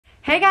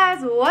Hey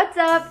guys, what's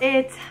up?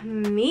 It's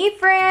me,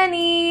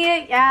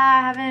 Franny. Yeah,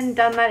 I haven't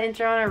done that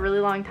intro in a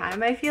really long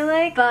time, I feel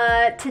like.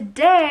 But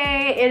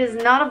today, it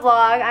is not a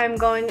vlog. I'm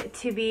going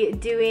to be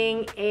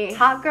doing a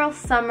hot girl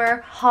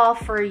summer haul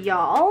for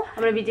y'all.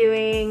 I'm gonna be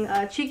doing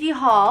a cheeky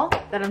haul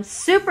that I'm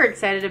super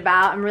excited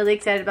about. I'm really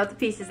excited about the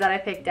pieces that I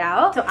picked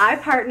out. So I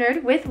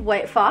partnered with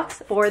White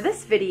Fox for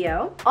this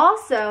video.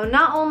 Also,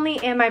 not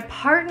only am I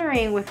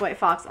partnering with White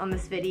Fox on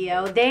this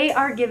video, they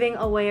are giving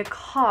away a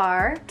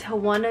car to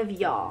one of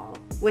y'all,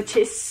 which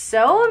is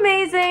so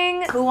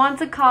amazing. Who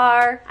wants a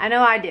car? I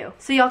know I do.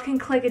 So y'all can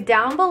click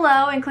down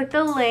below and click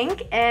the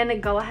link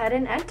and go ahead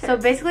and enter. So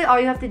basically all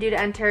you have to do to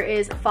enter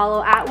is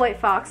follow at White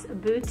Fox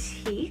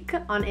Boutique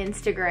on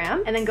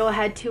Instagram, and then go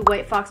ahead to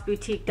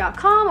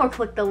whitefoxboutique.com or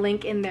click the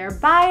link in their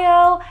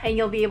bio and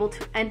you'll be able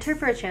to enter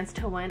for a chance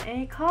to win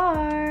a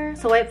car.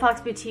 So White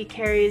Fox Boutique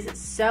carries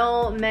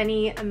so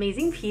many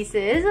amazing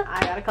pieces.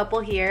 I got a couple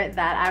here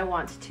that I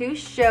want to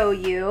show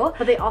you,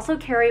 but they also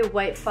carry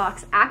White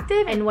Fox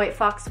Active and White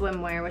Fox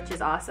swimwear, which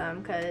is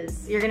awesome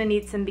because you're gonna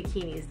need some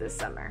bikinis this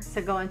summer,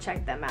 so go and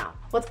check them out.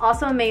 What's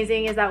also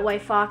amazing is that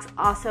White Fox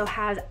also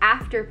has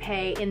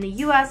Afterpay in the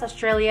US,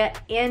 Australia,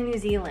 and New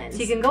Zealand. So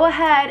you can go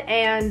ahead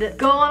and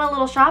go on a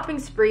little shopping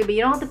spree, but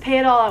you don't have to pay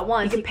it all at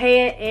once. You can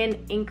pay it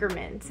in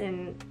increments,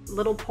 in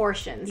little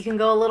portions. You can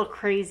go a little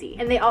crazy.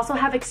 And they also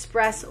have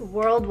express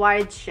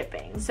worldwide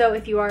shipping. So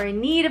if you are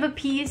in need of a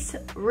piece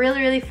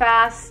really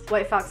fast,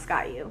 White Fox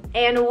got you.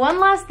 And one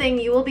last thing,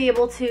 you will be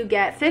able to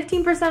get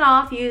 15%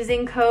 off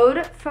using code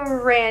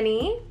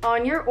Franny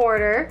on your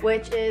order,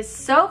 which is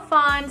so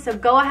fun. So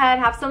go ahead,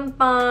 have some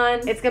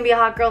fun. It's gonna be a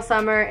hot girl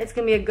summer. It's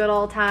gonna be a good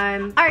old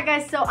time. All right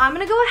guys, so I'm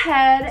gonna go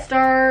ahead,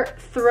 start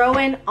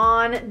throwing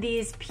on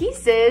these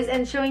pieces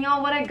and showing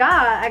y'all what I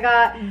got. I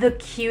got the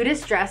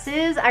cutest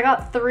dresses. I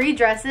got 3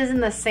 dresses in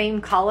the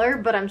same color,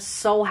 but I'm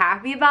so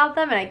happy about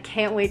them and I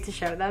can't wait to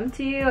show them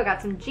to you. I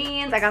got some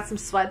jeans, I got some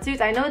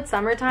sweatsuits. I know it's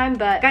summertime,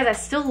 but guys, I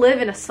still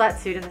live in a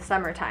sweatsuit in the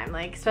summertime,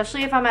 like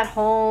especially if I'm at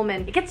home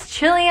and it gets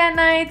chilly at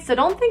night, so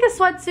don't think a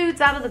sweatsuit's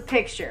out of the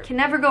picture. Can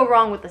never go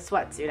wrong with a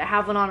sweatsuit. I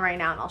have one on right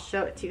now and I'll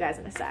show it to you guys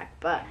in a sec,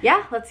 but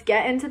yeah, let's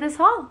get into this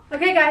haul.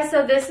 Okay guys,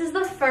 so this is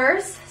the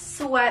first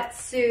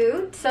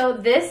sweatsuit. So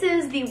this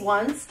is the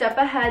One Step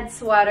Ahead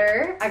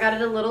sweater. I got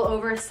it a little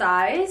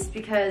oversized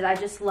because I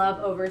just love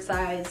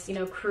oversized, you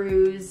know,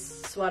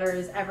 cruise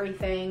sweaters,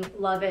 everything.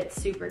 Love it,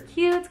 super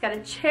cute. It's got a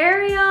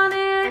cherry on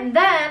it. And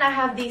then I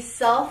have the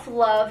Self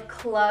Love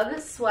Club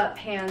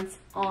sweatpants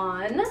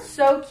on.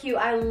 So cute.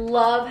 I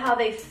love how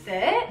they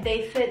fit.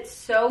 They fit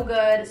so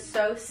good,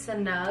 so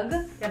snug.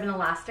 They have an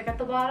elastic at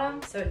the bottom,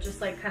 so it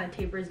just like kind of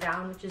tapers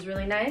down, which is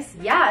really nice.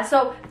 Yeah,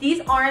 so these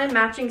aren't a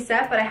matching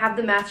set, but I have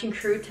the matching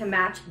crew to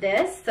match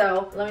this.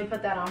 So let me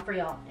put that on for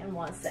y'all in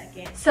 1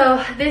 second.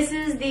 So this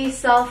is the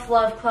Self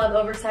Love Club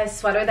oversized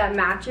sweater that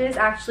matches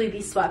actually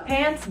these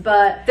sweatpants,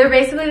 but they're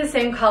basically the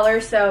same color,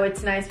 so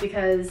it's nice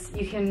because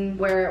you can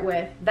wear it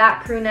with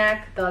that crew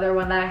neck, the other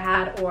one that I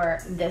had, or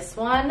this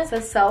one. So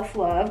Self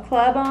Love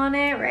Club on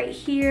it right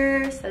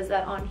here, says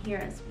that on here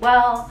as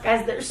well.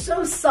 Guys, they're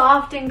so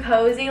soft and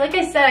cozy. Like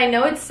I said, I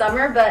know it's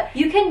summer, but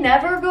you can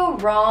never go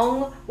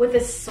wrong with a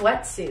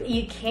sweatsuit.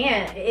 You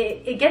can't.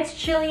 It gets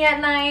chilly at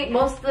night.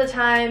 Most of the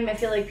time, I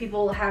feel like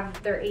people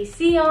have their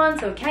AC on,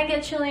 so it can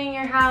get chilly in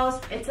your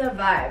house. It's a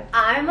vibe.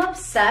 I'm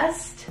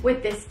obsessed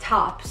with this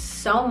top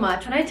so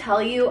much. When I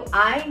tell you,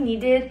 I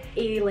needed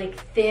a like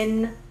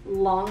thin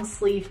long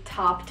sleeve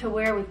top to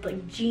wear with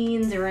like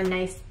jeans or a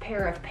nice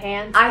pair of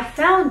pants. I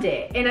found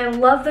it and I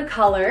love the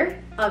color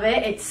of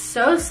it. It's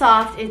so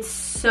soft, it's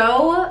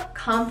so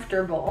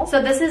comfortable.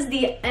 So this is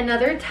the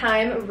Another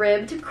Time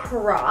ribbed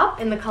crop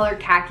in the color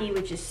khaki,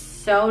 which is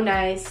so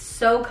nice,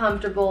 so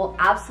comfortable,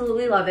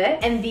 absolutely love it.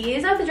 And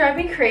these are the drive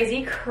me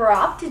crazy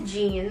cropped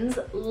jeans.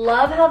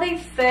 Love how they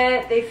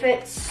fit. They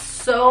fit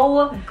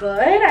so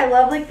good. I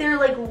love like they're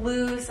like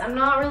loose. I'm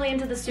not really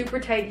into the super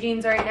tight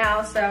jeans right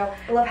now, so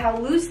I love how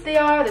loose they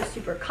are. They're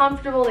super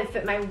comfortable. They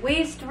fit my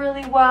waist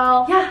really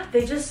well. Yeah,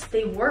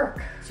 they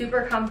work.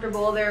 Super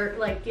comfortable. They're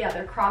like, yeah,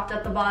 they're cropped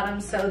at the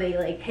bottom, so they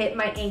like hit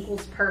my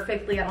ankles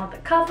perfectly. I don't have to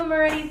cuff them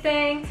or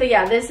anything. So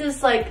yeah, this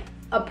is like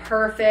a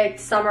perfect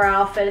summer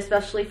outfit,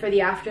 especially for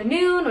the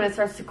afternoon when it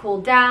starts to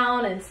cool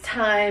down and it's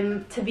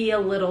time to be a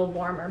little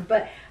warmer.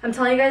 But I'm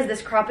telling you guys,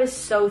 this crop is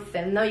so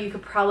thin though, you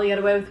could probably get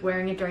away with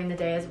wearing it during the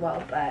day as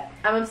well, but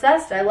I'm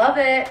obsessed. I love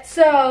it.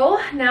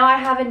 So now I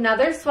have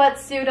another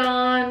sweatsuit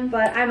on,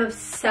 but I'm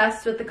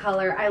obsessed with the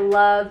color. I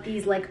love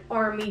these like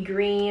army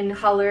green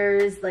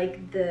colors,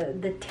 like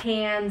the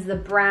tans, the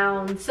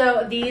browns.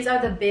 So these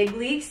are the Big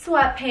League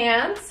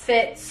sweatpants.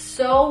 Fit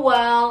so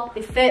well.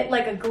 They fit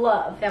like a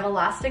glove. They have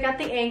elastic at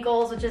the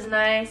ankles, which is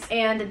nice.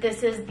 And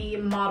this is the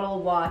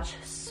Model Watch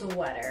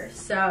sweater.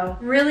 So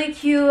really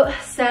cute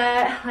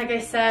set. Like I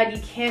said,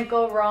 you can't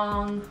go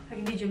wrong. I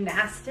can do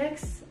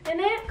gymnastics in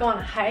it, go on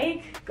a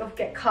hike, go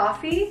get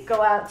coffee,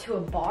 go out to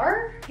a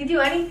bar. You can do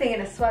anything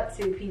in a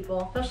sweatsuit,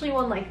 people, especially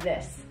one like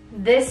this.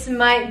 This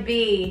might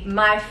be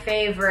my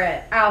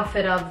favorite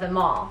outfit of them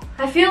all.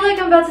 I feel like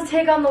I'm about to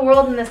take on the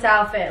world in this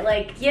outfit.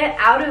 Like, get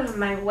out of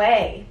my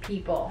way,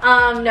 people. No,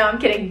 I'm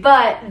kidding.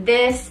 But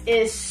this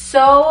is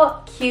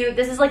so cute.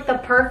 This is like the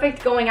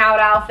perfect going out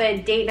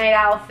outfit, date night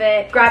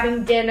outfit,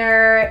 grabbing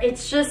dinner.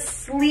 It's just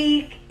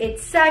sleek.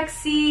 It's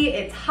sexy,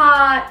 it's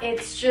hot,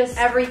 it's just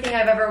everything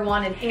I've ever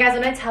wanted. And guys,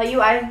 when I tell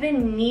you, I've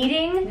been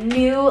needing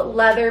new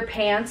leather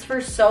pants for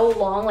so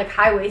long, like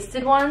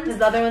high-waisted ones, because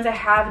the other ones I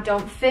have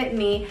don't fit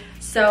me.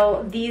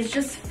 So these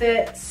just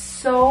fit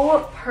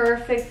so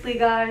perfectly,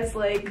 guys,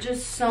 like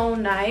just so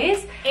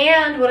nice.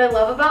 And what I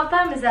love about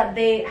them is that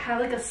they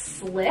have like a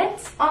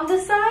slit on the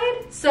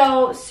side.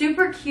 So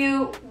super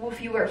cute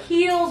if you wear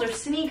heels or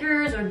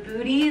sneakers or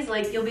booties,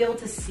 like you'll be able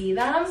to see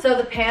them. So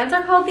the pants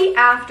are called the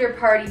after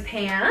party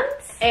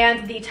pants,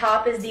 and the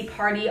top is the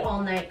party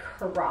all night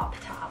crop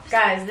top.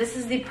 Guys, this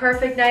is the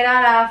perfect night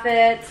out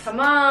outfit. Come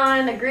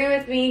on, agree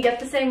with me, get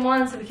the same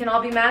one so we can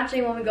all be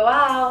matching when we go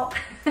out.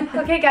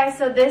 Okay guys,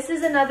 so this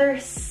is another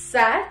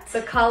set.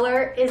 The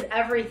color is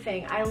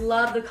everything. I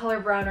love the color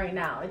brown right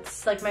now.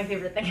 It's like my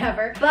favorite thing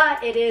ever.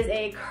 But it is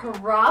a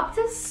cropped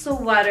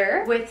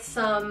sweater with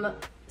some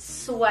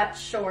sweat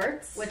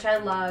shorts, which I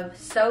love.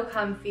 So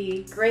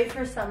comfy, great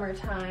for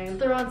summertime.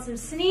 Throw on some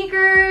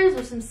sneakers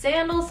or some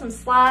sandals, some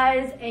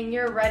slides, and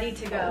you're ready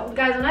to go.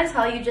 Guys, when I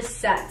tell you just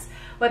sets,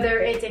 whether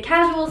it's a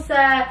casual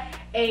set,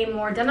 a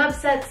more done up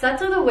set,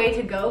 sets are the way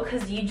to go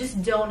because you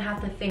just don't have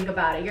to think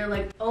about it. You're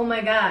like, oh my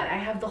god, I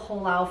have the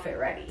whole outfit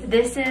ready.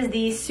 This is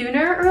the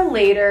Sooner or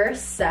Later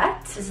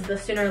set. This is the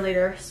Sooner or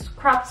Later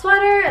crop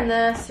sweater and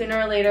the Sooner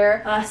or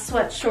Later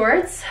sweat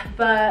shorts.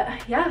 But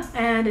yeah,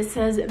 and it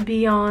says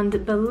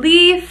Beyond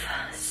Belief.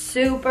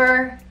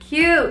 Super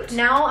cute.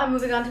 Now I'm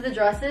moving on to the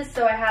dresses.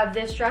 So I have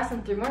this dress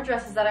and 3 more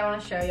dresses that I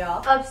want to show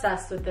y'all.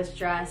 Obsessed with this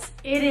dress.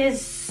 It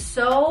is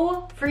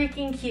so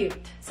freaking cute.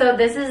 So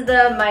this is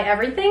the My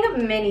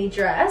Everything mini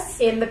dress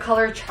in the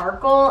color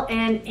charcoal,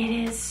 and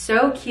it is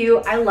so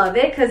cute. I love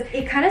it because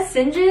it kind of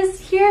cinges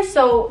here,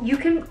 so you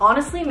can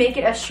honestly make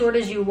it as short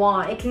as you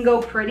want. It can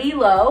go pretty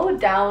low,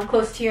 down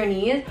close to your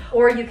knees,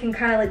 or you can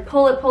kind of like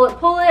pull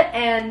it,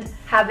 and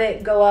have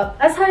it go up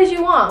as high as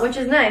you want, which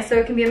is nice. So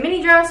it can be a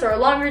mini dress or a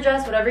longer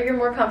dress, whatever you're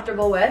more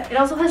comfortable with. It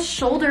also has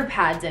shoulder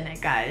pads in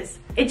it, guys.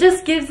 It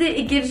just gives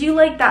you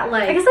like that,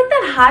 like, I guess like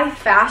that high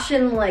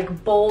fashion,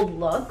 like bold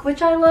look,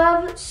 which I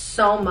love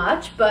so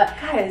much. But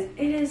guys,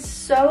 it is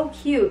so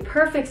cute.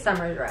 Perfect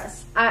summer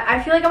dress.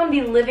 I feel like I'm gonna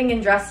be living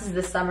in dresses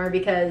this summer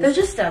because they're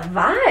just a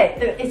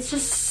vibe. It's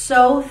just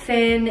so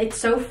thin, it's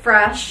so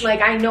fresh. Like,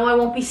 I know I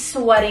won't be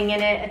sweating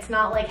in it. It's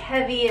not like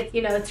heavy. It's,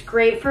 you know, it's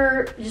great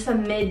for just a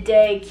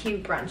midday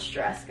cute brunch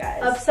dress,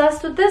 guys.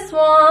 Obsessed with this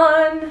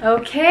one.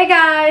 Okay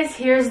guys,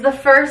 here's the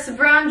first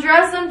brown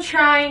dress I'm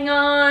trying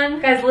on.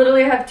 Guys,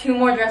 literally I have 2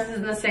 more dresses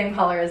in the same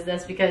color as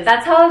this because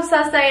that's how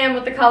obsessed I am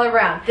with the color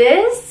brown.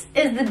 This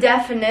is the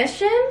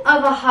definition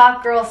of a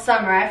hot girl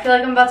summer. I feel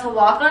like I'm about to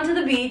walk onto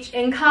the beach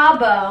in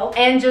Cabo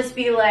and just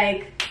be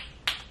like,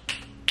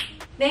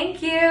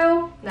 thank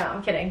you. No,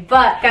 I'm kidding.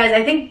 But guys,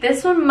 I think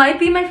this one might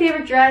be my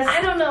favorite dress.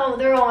 I don't know,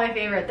 they're all my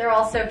favorite. They're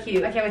all so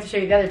cute. I can't wait to show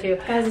you the other 2.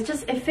 Guys,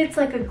 it fits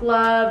like a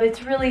glove.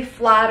 It's really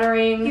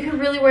flattering. You can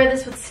really wear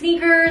this with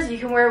sneakers. You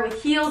can wear it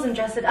with heels and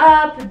dress it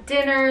up,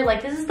 dinner.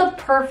 Like, this is the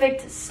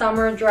perfect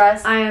summer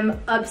dress. I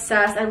am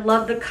obsessed. I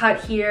love the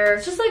cut here.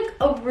 It's just like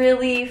a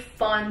really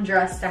fun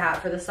dress to have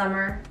for the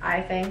summer,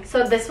 I think.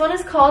 So this one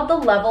is called the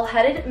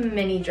Level-Headed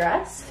Mini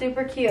Dress.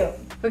 Super cute.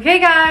 Okay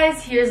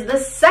guys, here's the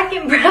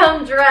second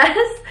brown dress.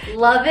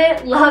 Love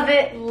it, love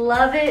it,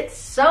 love it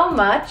so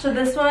much. So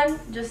this one,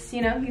 just,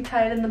 you know, you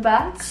tie it in the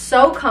back.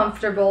 So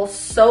comfortable,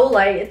 so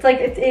light. It's like,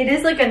 it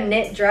is like a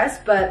knit dress,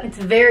 but it's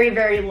very,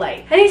 very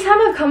light. Anytime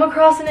I've come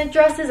across knit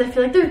dresses, I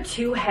feel like they're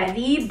too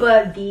heavy,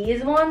 but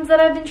these ones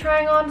that I've been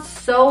trying on,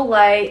 so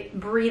light,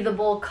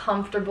 breathable,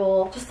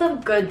 comfortable, just a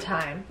good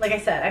time. Like I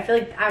said, I feel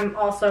like I'm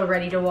also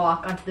ready to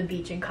walk onto the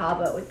beach in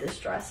Cabo with this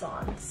dress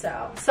on.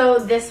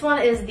 So this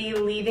one is the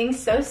Leaving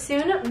So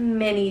Soon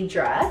mini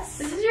dress.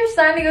 This is your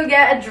sign to go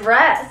get a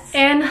dress.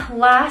 And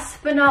last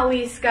but not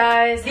least,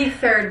 guys, the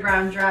third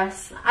brown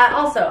dress. I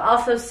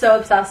also so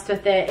obsessed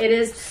with it. It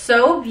is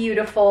so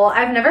beautiful.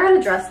 I've never had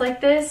a dress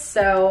like this,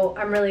 so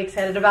I'm really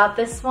excited about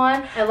this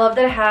one. I love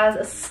that it has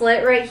a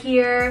slit right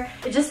here.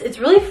 It's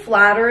really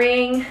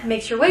flattering.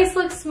 Makes your waist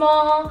look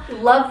small.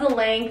 Love the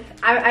length.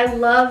 I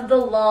love the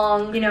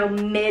long, you know,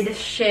 mid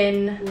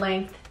shin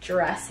length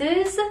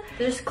dresses.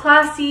 They're just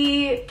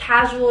classy,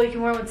 casual. You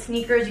can wear them with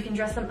sneakers, you can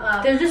dress them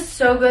up. They're just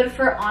so good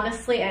for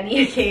honestly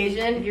any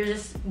occasion. If you're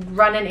just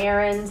running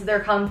errands, they're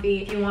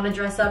comfy. If you want to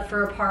dress up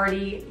for a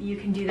party, you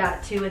can do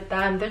that too with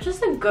them. They're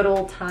just a good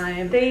old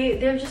time.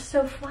 They're just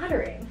so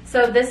flattering.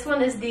 So this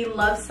one is the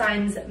Love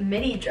Signs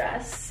mini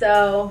dress.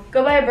 So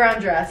go buy a brown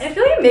dress. And I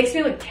feel like it makes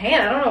me look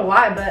tan. I don't know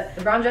why, but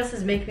the brown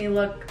dresses make me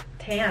look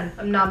tan.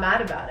 I'm not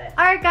mad about it.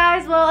 Alright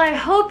guys, well I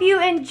hope you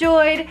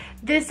enjoyed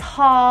this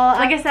haul.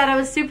 Like I said, I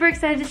was super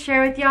excited to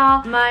share with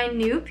y'all my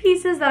new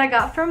pieces that I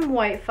got from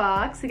White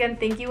Fox. Again,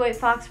 thank you White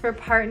Fox for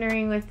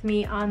partnering with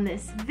me on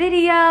this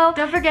video.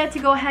 Don't forget to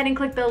go ahead and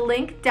click the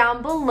link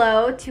down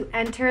below to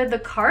enter the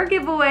car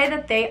giveaway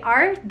that they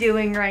are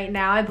doing right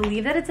now. I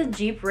believe that it's a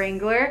Jeep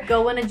Wrangler.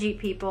 Go win a Jeep,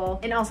 people.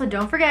 And also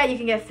don't forget, you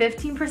can get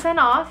 15%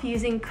 off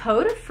using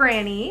code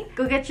Franny.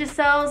 Go get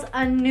yourselves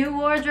a new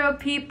wardrobe,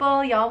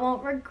 people. Y'all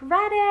won't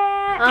regret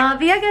it.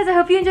 But yeah, guys, I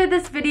hope you enjoyed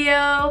this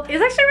video. It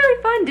was actually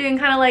really fun doing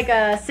kind of like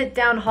a sit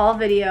down haul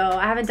video.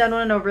 I haven't done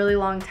one in a really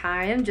long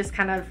time, just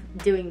kind of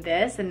doing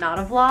this and not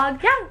a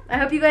vlog. Yeah, I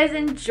hope you guys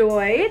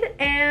enjoyed,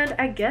 and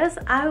I guess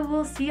I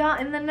will see y'all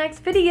in the next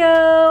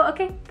video.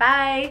 Okay,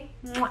 bye.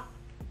 Mwah.